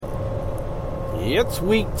It's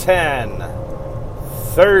week 10,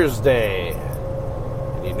 Thursday,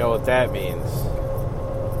 and you know what that means.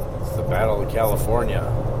 It's the Battle of California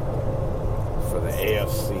for the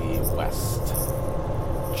AFC West.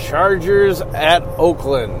 Chargers at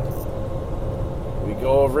Oakland. We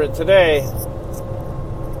go over it today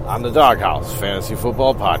on the Dawghouse Fantasy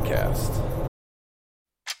Football Podcast.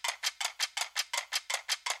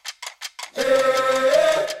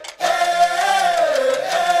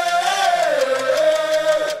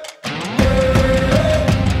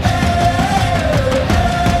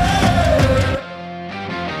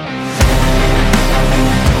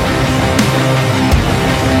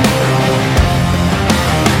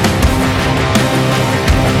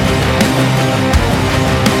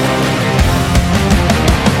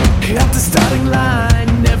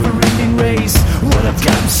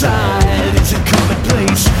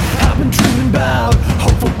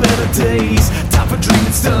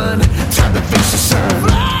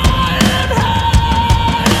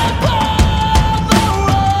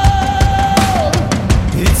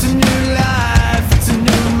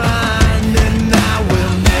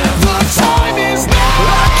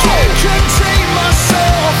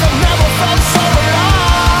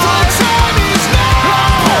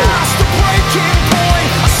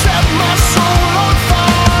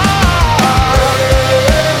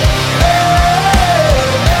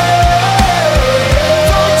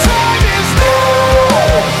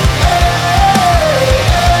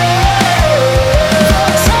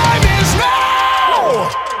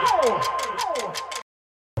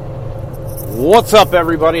 What's up,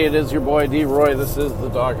 everybody? It is your boy D-Roy. This is the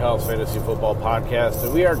Dawghouse Fantasy Football Podcast,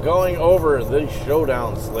 and we are going over the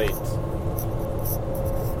Showdown slate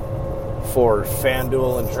for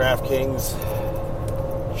FanDuel and DraftKings.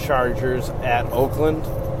 Chargers at Oakland.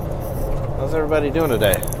 How's everybody doing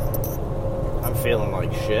today? I'm feeling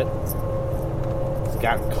like shit. It's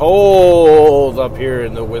gotten cold up here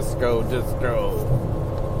in the Wisco Distro.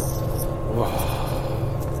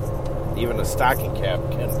 Even a stocking cap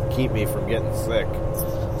can keep me from getting sick.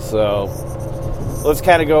 So let's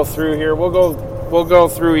kind of go through here. We'll go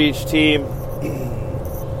through each team.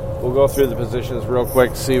 We'll go through the positions real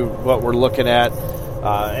quick, see what we're looking at.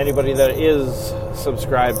 Anybody that is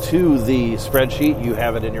subscribed to the spreadsheet, you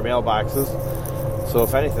have it in your mailboxes. So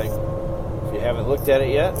if anything, if you haven't looked at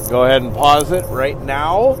it yet, go ahead and pause it right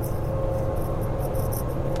now.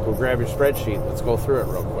 Go grab your spreadsheet. Let's go through it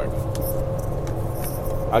real quick.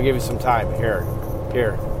 I'll give you some time. Here.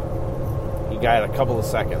 You got a couple of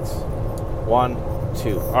seconds. 1,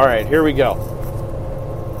 2. All right, here we go.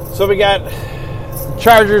 So we got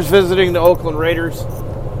Chargers visiting the Oakland Raiders.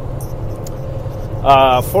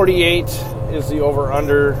 48 is the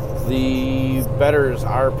over-under. The bettors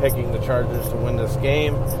are picking the Chargers to win this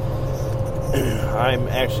game. I'm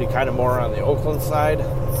actually kind of more on the Oakland side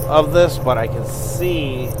of this, but I can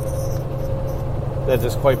see that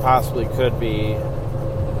this quite possibly could be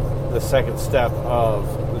the second step of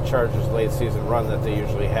the Chargers' late season run that they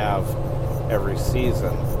usually have every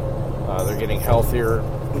season. They're getting healthier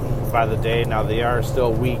by the day. Now, they are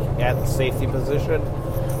still weak at the safety position.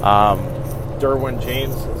 Derwin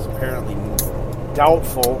James is apparently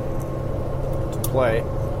doubtful to play.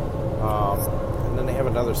 And then they have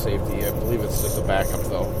another safety. I believe it's just a backup,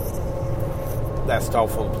 though. That's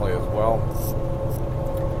doubtful to play as well.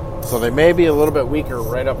 So they may be a little bit weaker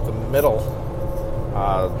right up the middle,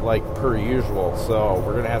 like per usual. So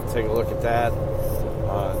we're going to have to take a look at that.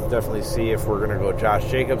 Definitely see if we're going to go Josh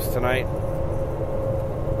Jacobs tonight.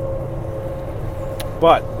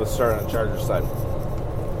 But let's start on the Chargers side.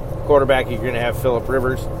 Quarterback, you're going to have Phillip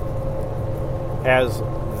Rivers. Has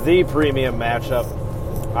the premium matchup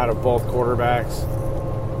out of both quarterbacks.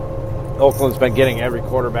 Oakland's been getting every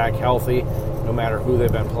quarterback healthy, no matter who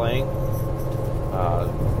they've been playing.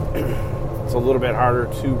 It's a little bit harder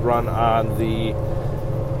to run on the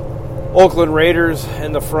Oakland Raiders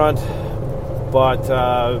in the front, but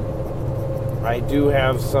I do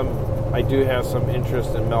have some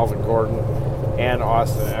interest in Melvin Gordon and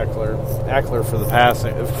Austin Eckler. Eckler for the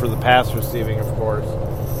pass receiving, of course.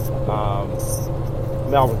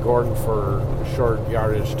 Melvin Gordon for short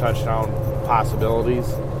yardage touchdown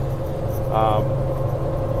possibilities.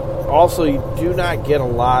 Also, you do not get a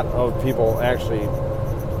lot of people actually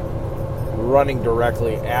running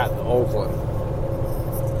directly at Oakland.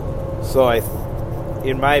 So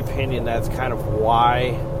in my opinion, that's kind of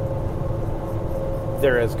why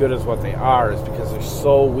they're as good as what they are, is because they're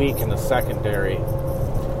so weak in the secondary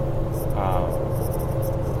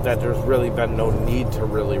that there's really been no need to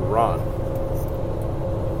really run.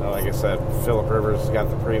 Now, like I said, Phillip Rivers has got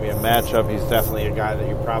the premium matchup. He's definitely a guy that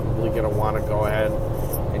you're probably going to want to go ahead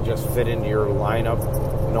and just fit into your lineup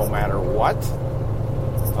no matter what.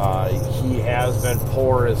 He has been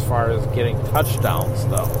poor as far as getting touchdowns,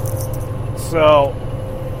 though. So,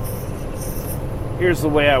 here's the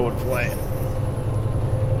way I would play it.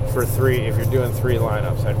 For 3, if you're doing 3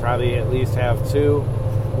 lineups, I'd probably at least have 2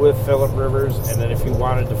 with Phillip Rivers, and then if you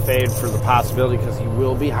wanted to fade for the possibility, because he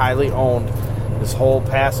will be highly owned, this whole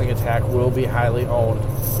passing attack will be highly owned.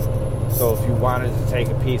 So if you wanted to take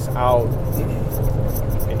a piece out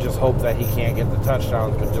and just hope that he can't get the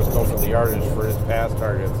touchdowns, but just go for the yardage for his pass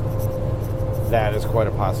targets, that is quite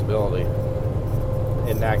a possibility.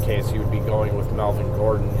 In that case, you would be going with Melvin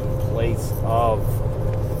Gordon in place of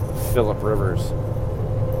Phillip Rivers.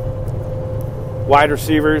 Wide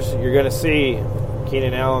receivers, you're going to see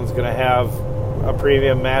Keenan Allen's going to have a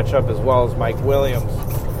premium matchup as well as Mike Williams.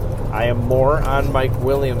 I am more on Mike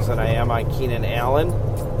Williams than I am on Keenan Allen,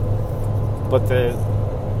 but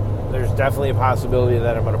there's definitely a possibility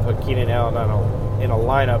that I'm going to put Keenan Allen in a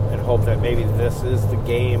lineup and hope that maybe this is the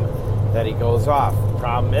game that he goes off. The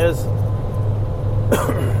problem is,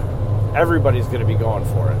 everybody's going to be going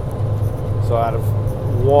for it. So out of the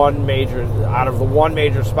one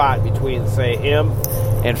major spot between, say, him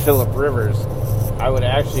and Phillip Rivers, I would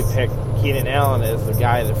actually pick Keenan Allen as the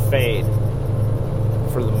guy to fade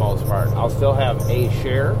for the most part. I'll still have a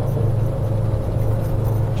share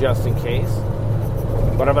just in case,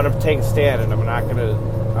 but I'm going to take a stand, and I'm not going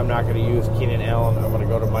to use Keenan Allen. I'm going to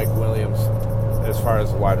go to Mike Williams as far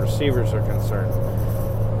as the wide receivers are concerned.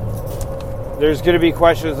 There's going to be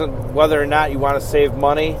questions on whether or not you want to save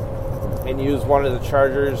money and use one of the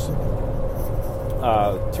Chargers'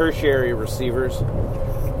 tertiary receivers.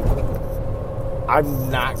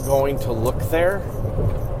 I'm not going to look there.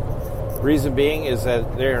 Reason being is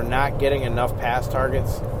that they're not getting enough pass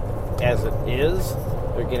targets as it is.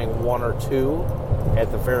 They're getting 1 or 2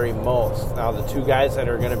 at the very most. Now, the 2 guys that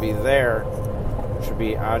are going to be there should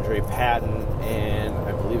be Andre Patton and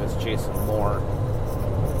I believe it's Jason Moore,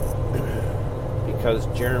 because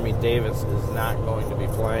Jeremy Davis is not going to be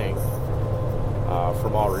playing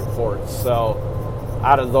from all reports. So,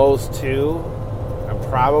 out of those 2, I'm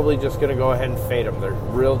probably just going to go ahead and fade them. They're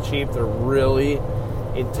real cheap. They're really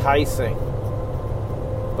enticing.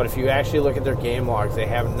 But if you actually look at their game logs, they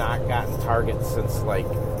have not gotten targets since like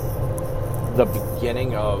the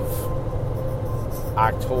beginning of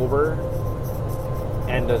October,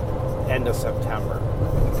 end of September.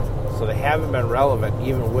 So they haven't been relevant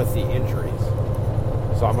even with the injuries.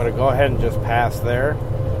 So I'm going to go ahead and just pass there.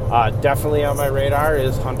 Definitely on my radar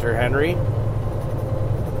is Hunter Henry.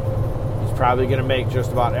 He's probably going to make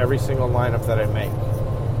just about every single lineup that I make.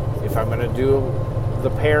 If I'm going to do the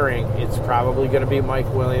pairing, it's probably going to be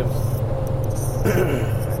Mike Williams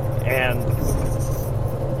and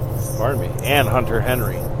Hunter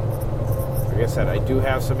Henry. Like I said, I do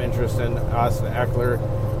have some interest in Austin Eckler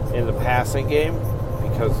in the passing game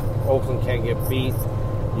because Oakland can get beat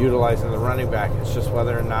utilizing the running back. It's just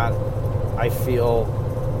whether or not I feel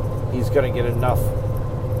he's going to get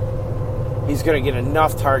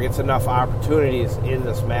enough targets, enough opportunities in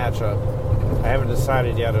this matchup. I haven't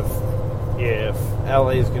decided yet if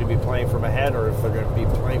LA is going to be playing from ahead or if they're going to be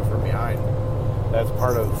playing from behind. That's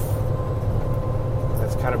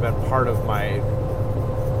kind of been part of my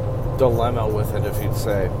dilemma with it, if you'd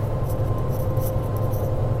say.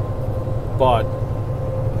 But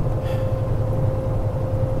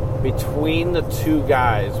between the 2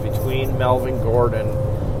 guys, between Melvin Gordon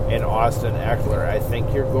and Austin Eckler, I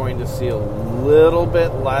think you're going to see a little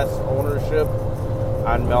bit less ownership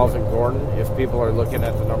on Melvin Gordon if people are looking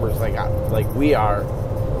at the numbers like we are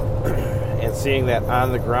and seeing that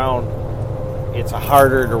on the ground it's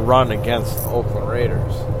harder to run against the Oakland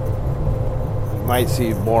Raiders. You might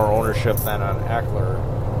see more ownership than on Eckler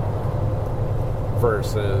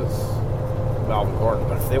versus Melvin Gordon.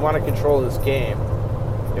 But if they want to control this game,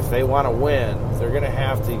 if they want to win, they're going to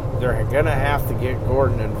have to get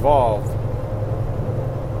Gordon involved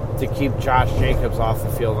to keep Josh Jacobs off the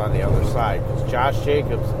field on the other side, because Josh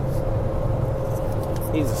Jacobs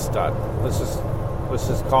he's a stud. Let's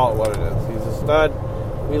just call it what it is. He's a stud.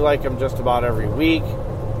 We like him just about every week.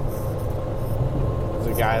 He's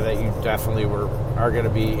a guy that you definitely are going to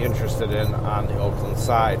be interested in on the Oakland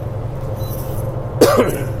side.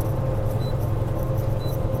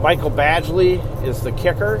 Michael Badgley is the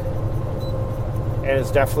kicker, and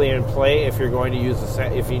is definitely in play if you're going to use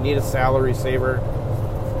if you need a salary saver.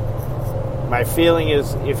 My feeling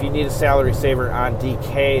is if you need a salary saver on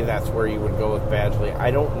DK, that's where you would go with Badgley. I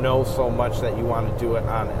don't know so much that you want to do it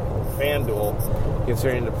on FanDuel,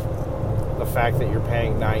 considering the fact that you're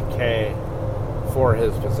paying $9K for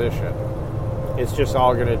his position. It's just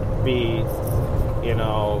all going to be You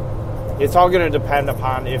know, it's all going to depend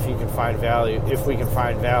upon if we can find value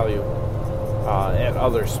at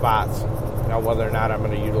other spots. Now, whether or not I'm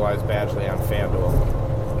going to utilize Badgley on FanDuel.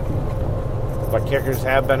 But kickers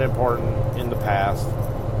have been important in the past,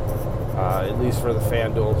 at least for the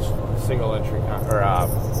FanDuel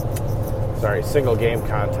single game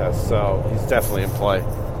contest. So he's definitely in play.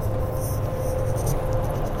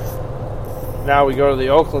 Now we go to the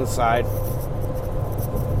Oakland side.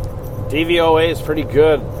 DVOA is pretty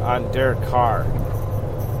good on Derek Carr.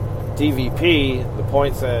 DVP, the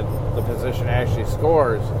points that the position actually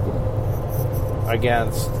scores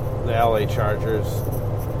against the LA Chargers,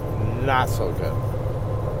 not so good.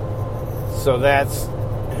 So that's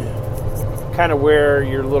kind of where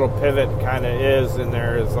your little pivot kind of is in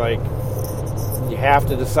there, is like you have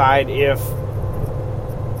to decide if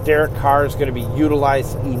Derek Carr is going to be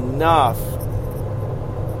utilized enough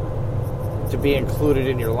to be included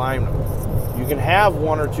in your lineup. You can have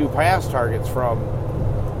one or two pass targets from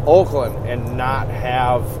Oakland and not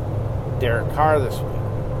have Derek Carr this week,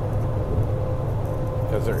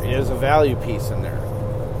 because there is a value piece in there.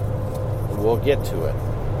 We'll get to it.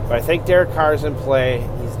 But I think Derek Carr's in play.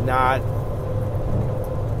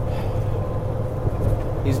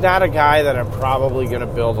 He's not a guy that I'm probably going to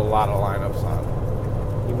build a lot of lineups on.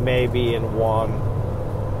 He may be in one.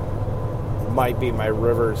 Might be my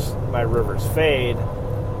Rivers fade.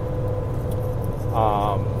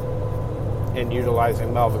 And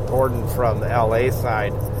utilizing Melvin Gordon from the LA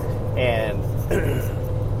side, and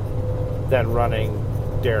then running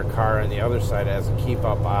Derek Carr on the other side as a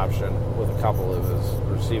keep-up option with a couple of his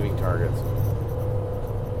receiving targets.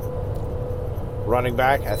 Running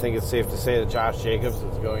back, I think it's safe to say that Josh Jacobs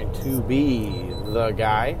is going to be the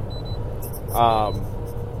guy.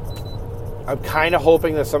 I'm kind of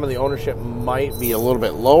hoping that some of the ownership might be a little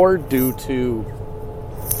bit lower due to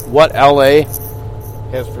what LA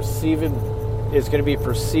is going to be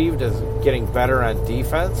perceived as getting better on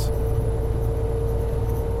defense.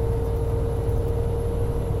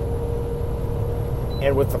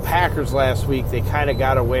 And with the Packers last week, they kind of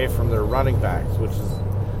got away from their running backs, which is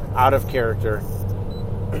out of character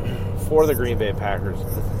for the Green Bay Packers.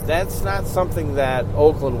 That's not something that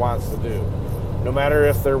Oakland wants to do. No matter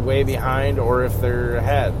if they're way behind or if they're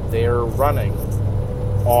ahead, they're running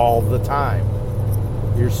all the time.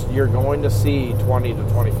 You're going to see 20 to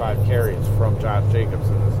 25 carries from Josh Jacobs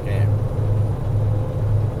in this game.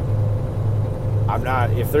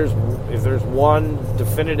 If there's one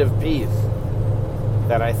definitive piece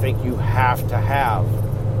that I think you have to have,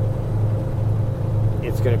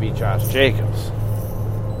 it's going to be Josh Jacobs.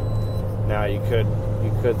 Now you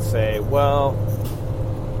could say, well,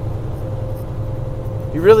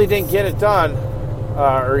 he really didn't get it done,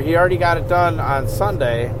 or he already got it done on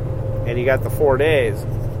Sunday, and he got the 4 days.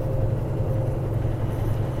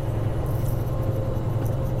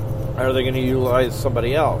 Are they going to utilize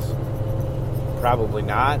somebody else? Probably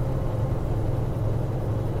not.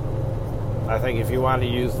 I think if you want to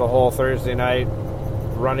use the whole Thursday night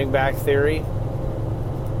running back theory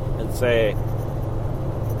and say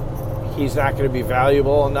he's not going to be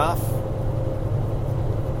valuable enough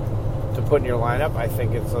to put in your lineup, I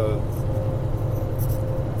think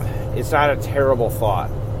it's not a terrible thought.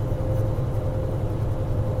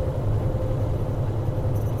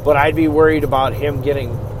 But I'd be worried about him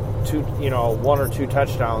getting one or two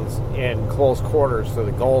touchdowns in close quarters to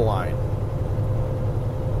the goal line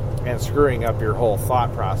and screwing up your whole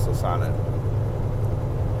thought process on it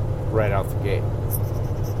right out the gate.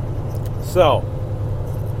 So,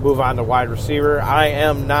 move on to wide receiver. I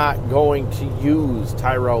am not going to use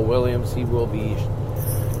Tyrell Williams. He will be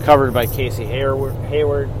covered by Casey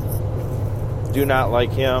Hayward. Do not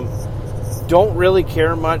like him. Don't really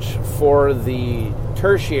care much for the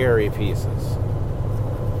tertiary pieces.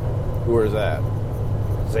 Who is that?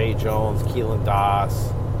 Zay Jones, Keelan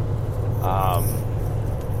Doss,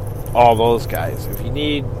 all those guys. If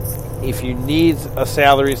you need a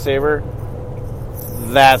salary saver,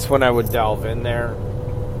 that's when I would delve in there.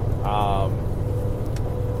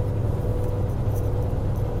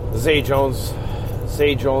 Zay Jones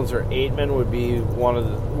or Aitman would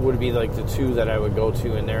be like the two that I would go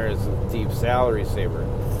to in there as a deep salary saver.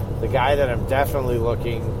 The guy that I'm definitely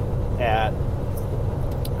looking at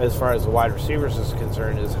as far as the wide receivers is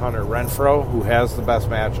concerned is Hunter Renfrow, who has the best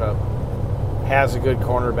matchup, has a good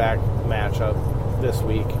cornerback matchup this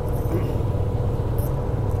week.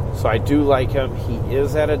 So I do like him. He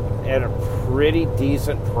is at a pretty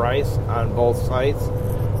decent price on both sites,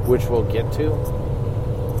 which we'll get to.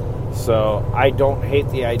 So I don't hate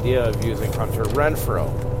the idea of using Hunter Renfrow.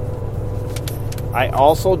 I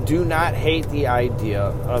also do not hate the idea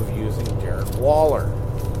of using Derek Waller.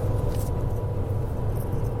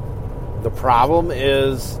 The problem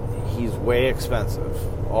is he's way expensive.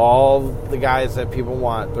 All the guys that people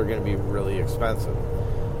want, they're going to be really expensive.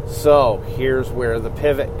 So here's where the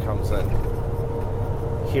pivot comes in.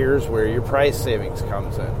 Here's where your price savings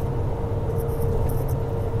comes in.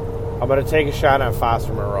 I'm going to take a shot on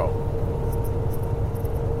Foster Moreau.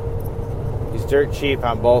 He's dirt cheap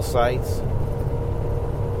on both sites.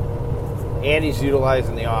 And he's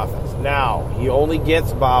utilizing the offense. Now, he only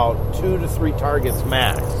gets about 2 to 3 targets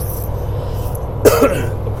max.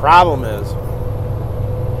 The problem is,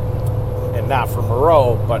 and not for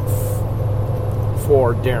Moreau, but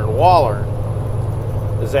for Darren Waller,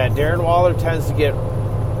 is that Darren Waller tends to get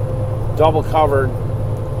double covered,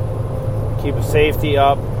 keep a safety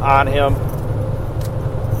up on him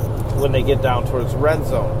when they get down towards the red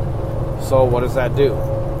zone. So what does that do?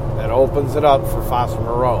 That opens it up for Foster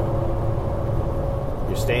Moreau.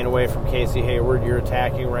 You're staying away from Casey Hayward. You're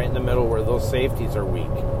attacking right in the middle where those safeties are weak.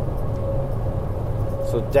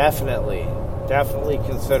 So definitely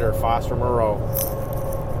consider Foster Moreau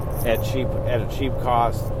at a cheap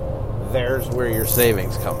cost. There's where your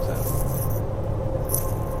savings comes in.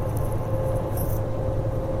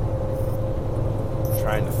 I'm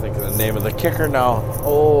trying to think of the name of the kicker now.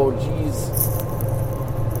 Oh, jeez.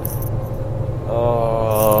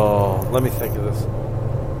 Oh, let me think of this.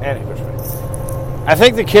 Anyway, I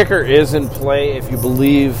think the kicker is in play if you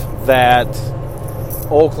believe that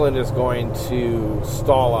Oakland is going to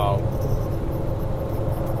stall out.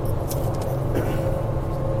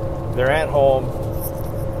 They're at home,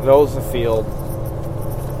 knows the field.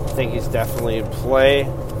 I think he's definitely in play.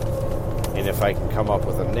 And if I can come up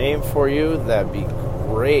with a name for you, that'd be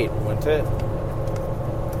great, wouldn't it?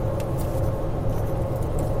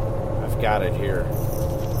 I've got it here.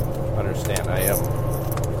 Understand, I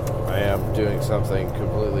am doing something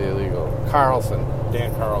completely illegal.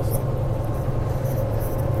 Dan Carlson.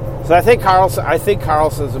 So I think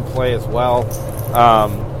Carlson's in play as well.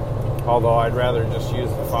 Although I'd rather just use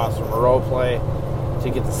the Foster Moreau play to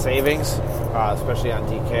get the savings, especially on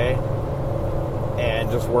DK, and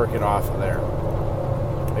just work it off of there.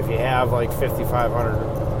 If you have like 5,500,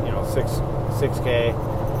 6K,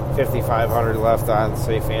 5,500 left on,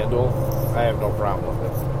 say, FanDuel, I have no problem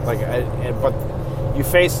with it. But you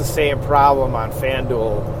face the same problem on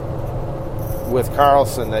FanDuel with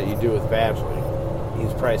Carlson that you do with Badgley.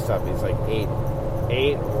 He's priced up. He's like 8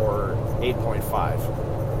 or 8.5.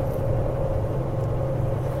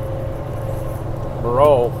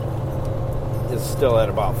 Moreau is still at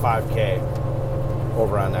about 5K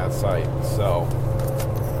over on that site. So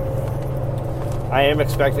I am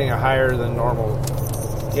expecting a higher than normal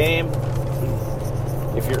game.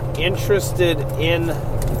 If you're interested in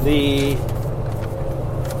the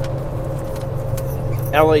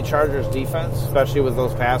LA Chargers defense, especially with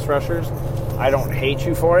those pass rushers, I don't hate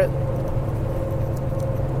you for it.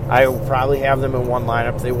 I will probably have them in one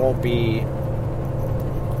lineup. They won't be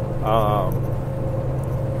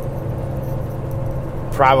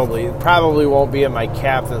probably won't be in my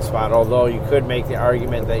captain spot, although you could make the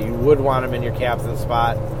argument that you would want them in your captain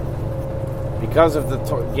spot because if the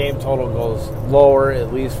game total goes lower,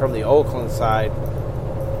 at least from the Oakland side.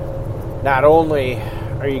 Not only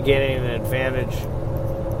are you getting an advantage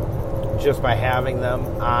just by having them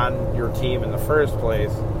on your team in the first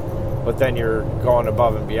place, but then you're going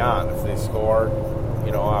above and beyond. If they score,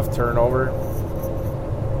 off turnover,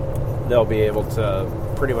 they'll be able to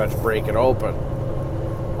pretty much break it open.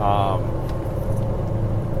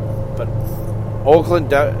 But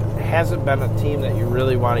Oakland hasn't been a team that you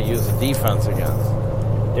really want to use the defense against.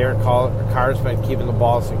 Derek Carr's been keeping the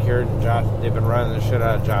ball secured, and they've been running the shit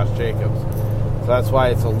out of Josh Jacobs. So that's why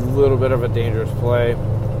it's a little bit of a dangerous play.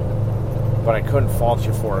 But I couldn't fault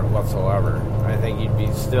you for it whatsoever. I think you'd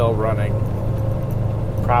be still running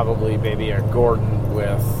probably maybe a Gordon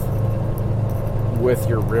with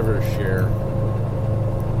your Rivers share,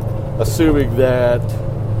 assuming that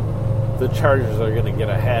the Chargers are going to get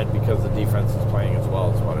ahead because the defense is playing as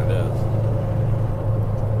well as what it is.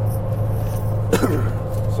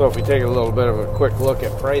 So if we take a little bit of a quick look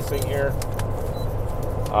at pricing here,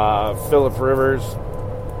 Phillip Rivers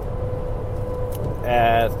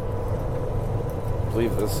at, I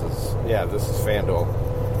believe this is FanDuel,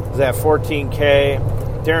 is at 14K.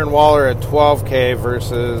 Darren Waller at 12K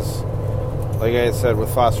versus, like I said,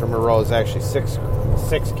 with Foster Moreau is actually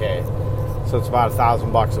 6K. So it's about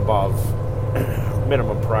 $1,000 above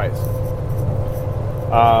minimum price.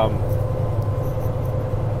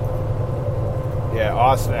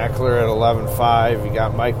 Austin Eckler at 11.5. You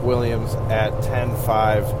got Mike Williams at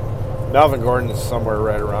 10.5. Melvin Gordon is somewhere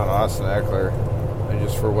right around Austin Eckler. I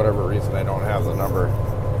just for whatever reason I don't have the number.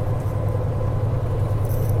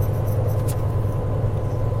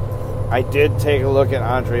 I did take a look at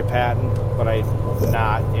Andre Patton, but I'm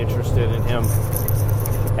not interested in him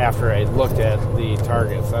after I looked at the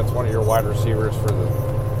targets. That's one of your wide receivers for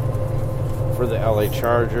the LA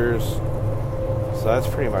Chargers. So that's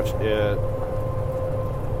pretty much it.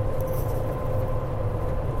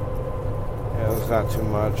 Yeah, there's not too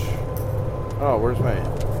much. Oh, where's my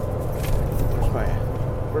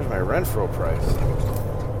Renfro price?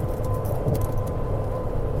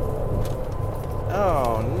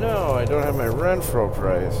 Oh no, I don't have my Renfro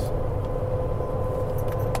price.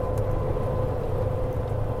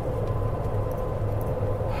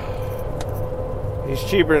 He's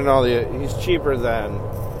cheaper than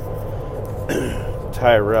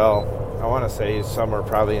Tyrell. I want to say he's somewhere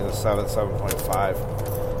probably in the 7.5.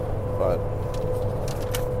 But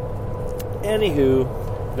anywho,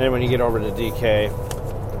 then when you get over to DK,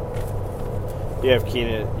 you have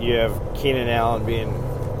Keenan Allen being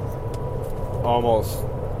almost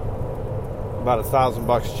about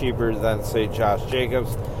 $1,000 cheaper than, say, Josh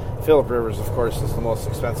Jacobs. Phillip Rivers, of course, is the most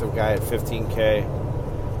expensive guy at $15K.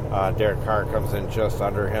 Derek Carr comes in just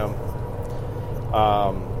under him.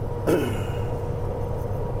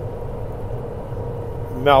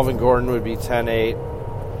 Melvin Gordon would be 10.8.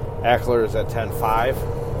 Eckler is at 10.5.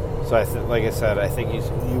 So like I said, I think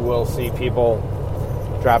you will see people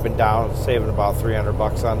dropping down, saving about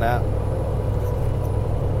 $300 on that.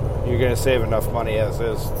 You're going to save enough money as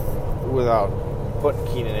is without putting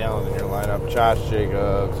Keenan Allen in your lineup. Josh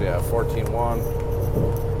Jacobs, 14.1.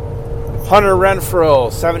 Hunter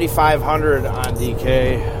Renfro, 7,500 on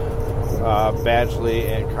DK. Badgley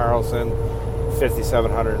and Carlson,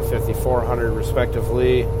 5,700 and 5,400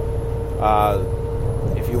 respectively.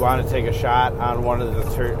 If you want to take a shot on one of the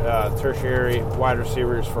tertiary wide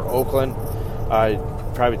receivers for Oakland,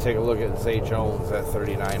 probably take a look at Zay Jones at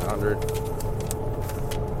 3,900.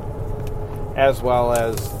 As well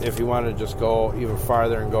as if you want to just go even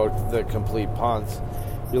farther and go the complete punts,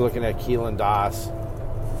 you're looking at Keelan Doss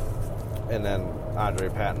and then Andre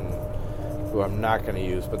Patton, who I'm not going to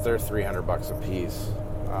use, but they're $300 a piece.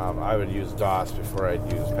 I would use Doss before I'd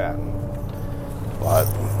use Patton. But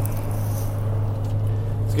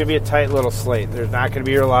it's going to be a tight little slate. There's not going to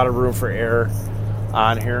be a lot of room for error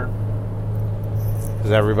on here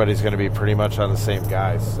because everybody's going to be pretty much on the same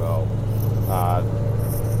guys. So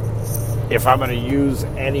if I'm going to use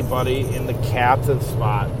anybody in the captain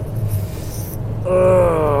spot,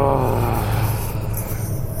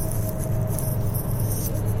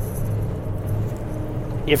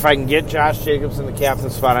 if I can get Josh Jacobs in the captain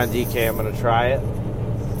spot on DK, I'm going to try it.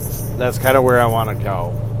 That's kind of where I want to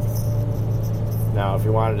go. Now, if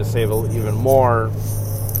you wanted to save even more,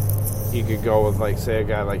 you could go with, like, say, a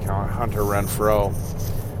guy like Hunter Renfro.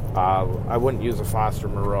 I wouldn't use a Foster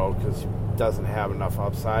Moreau because he doesn't have enough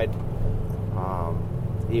upside,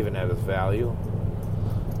 even at his value.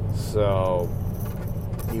 So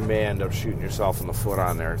you may end up shooting yourself in the foot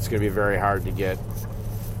on there. It's going to be very hard to get.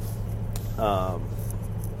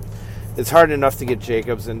 It's hard enough to get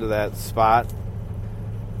Jacobs into that spot,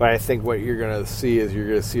 but I think what you're going to see is you're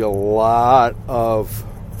going to see a lot of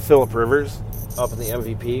Phillip Rivers up in the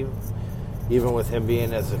MVP, even with him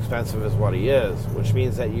being as expensive as what he is, which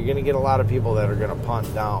means that you're going to get a lot of people that are going to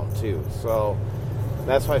punt down too. So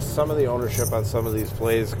that's why some of the ownership on some of these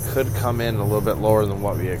plays could come in a little bit lower than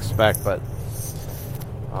what we expect, but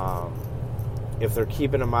if they're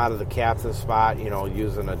keeping him out of the captain spot,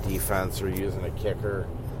 using a defense or using a kicker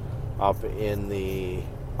up in the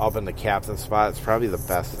captain spot, it's probably the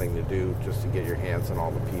best thing to do just to get your hands on all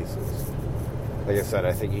the pieces. Like I said,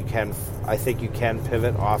 I think you can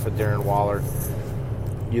pivot off of Darren Waller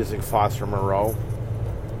using Foster Moreau.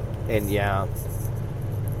 And I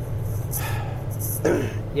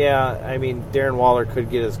mean, Darren Waller could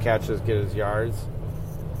get his catches, get his yards.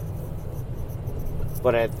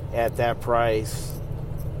 But at that price,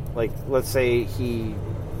 like, let's say he,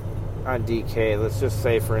 on DK, let's just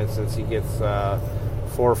say, for instance, he gets 4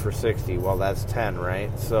 for 60. Well, that's 10, right?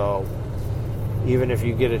 So even if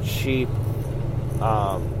you get a cheap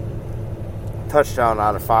touchdown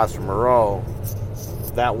out of Foster Moreau,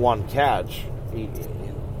 that one catch,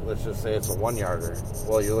 let's just say it's a 1-yarder.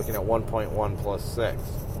 Well, you're looking at 1.1 plus 6.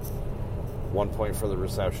 1 point for the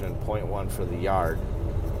reception, 0.1 for the yard,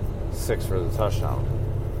 6 for the touchdown.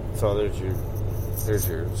 So there's your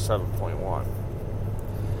 7.1.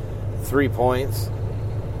 3 points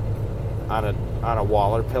on a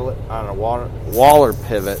Waller pivot.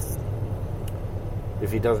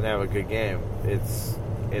 If he doesn't have a good game, it's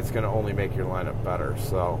going to only make your lineup better.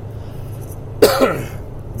 So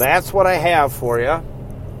that's what I have for you.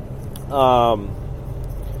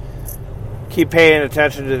 Keep paying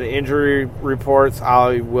attention to the injury reports.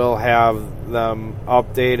 I will have them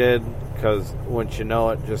updated because once you know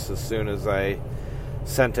it, just as soon as I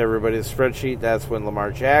sent everybody the spreadsheet, that's when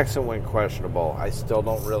Lamar Jackson went questionable. I still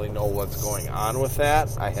don't really know what's going on with that.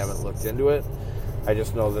 I haven't looked into it. I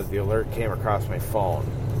just know that the alert came across my phone.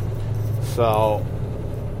 So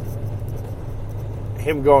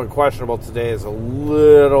him going questionable today is a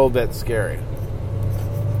little bit scary.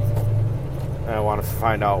 I want to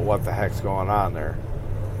find out what the heck's going on there.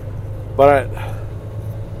 But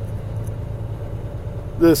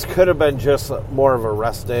this could have been just more of a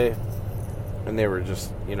rest day, and they were just,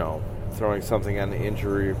 throwing something on the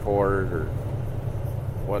injury report or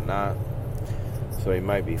whatnot. So he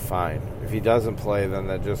might be fine. If he doesn't play, then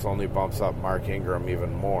that just only bumps up Mark Ingram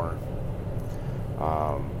even more.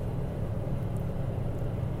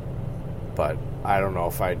 But I don't know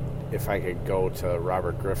if I could go to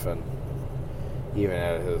Robert Griffin, even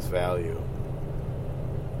at his value,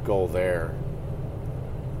 go there,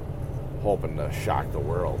 hoping to shock the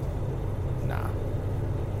world.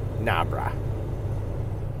 Nah, brah.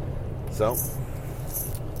 So,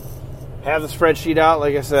 have the spreadsheet out,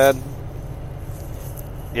 like I said.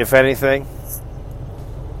 If anything,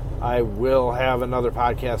 I will have another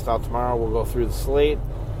podcast out tomorrow. We'll go through the slate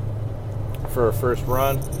for a first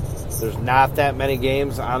run. There's not that many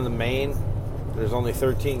games on the main. There's only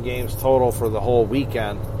 13 games total for the whole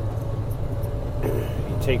weekend.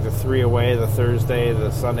 You take the 3 away, the Thursday, the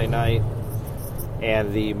Sunday night,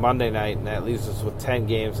 and the Monday night, and that leaves us with 10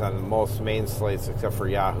 games on the most main slates except for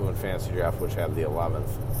Yahoo and Fantasy Draft, which have the 11th,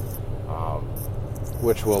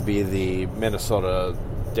 which will be the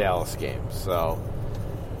Minnesota-Dallas game. So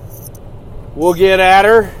we'll get at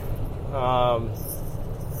her.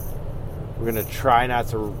 We're going to try not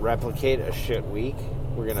to replicate a shit week.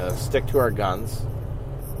 We're going to stick to our guns.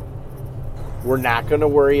 We're not going to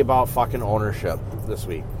worry about fucking ownership this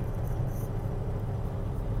week.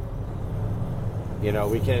 We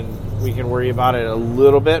can worry about it a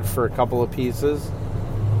little bit for a couple of pieces.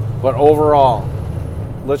 But overall,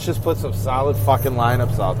 let's just put some solid fucking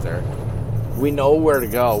lineups out there. We know where to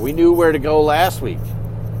go. We knew where to go last week.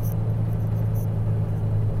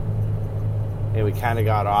 And we kind of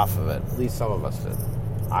got off of it. At least some of us did.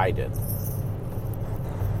 I did.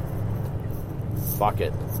 Fuck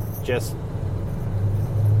it. Just,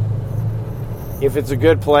 if it's a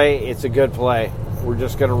good play, it's a good play. We're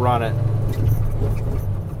just going to run it.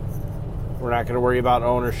 We're not going to worry about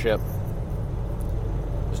ownership.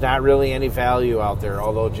 There's not really any value out there,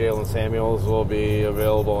 although Jalen Samuels will be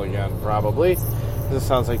available again, probably. This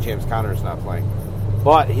sounds like James Conner's not playing.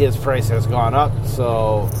 But his price has gone up,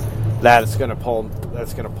 so that's going to pull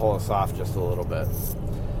us off just a little bit.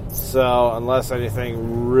 So unless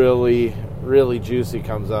anything really, really juicy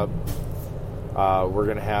comes up, we're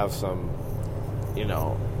going to have some,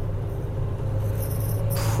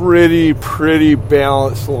 pretty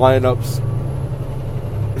balanced lineups.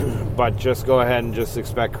 But just go ahead and just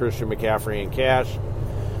expect Christian McCaffrey in cash,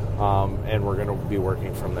 and we're going to be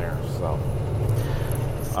working from there. So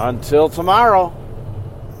until tomorrow,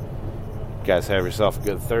 guys, have yourself a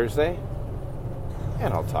good Thursday,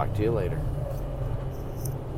 and I'll talk to you later.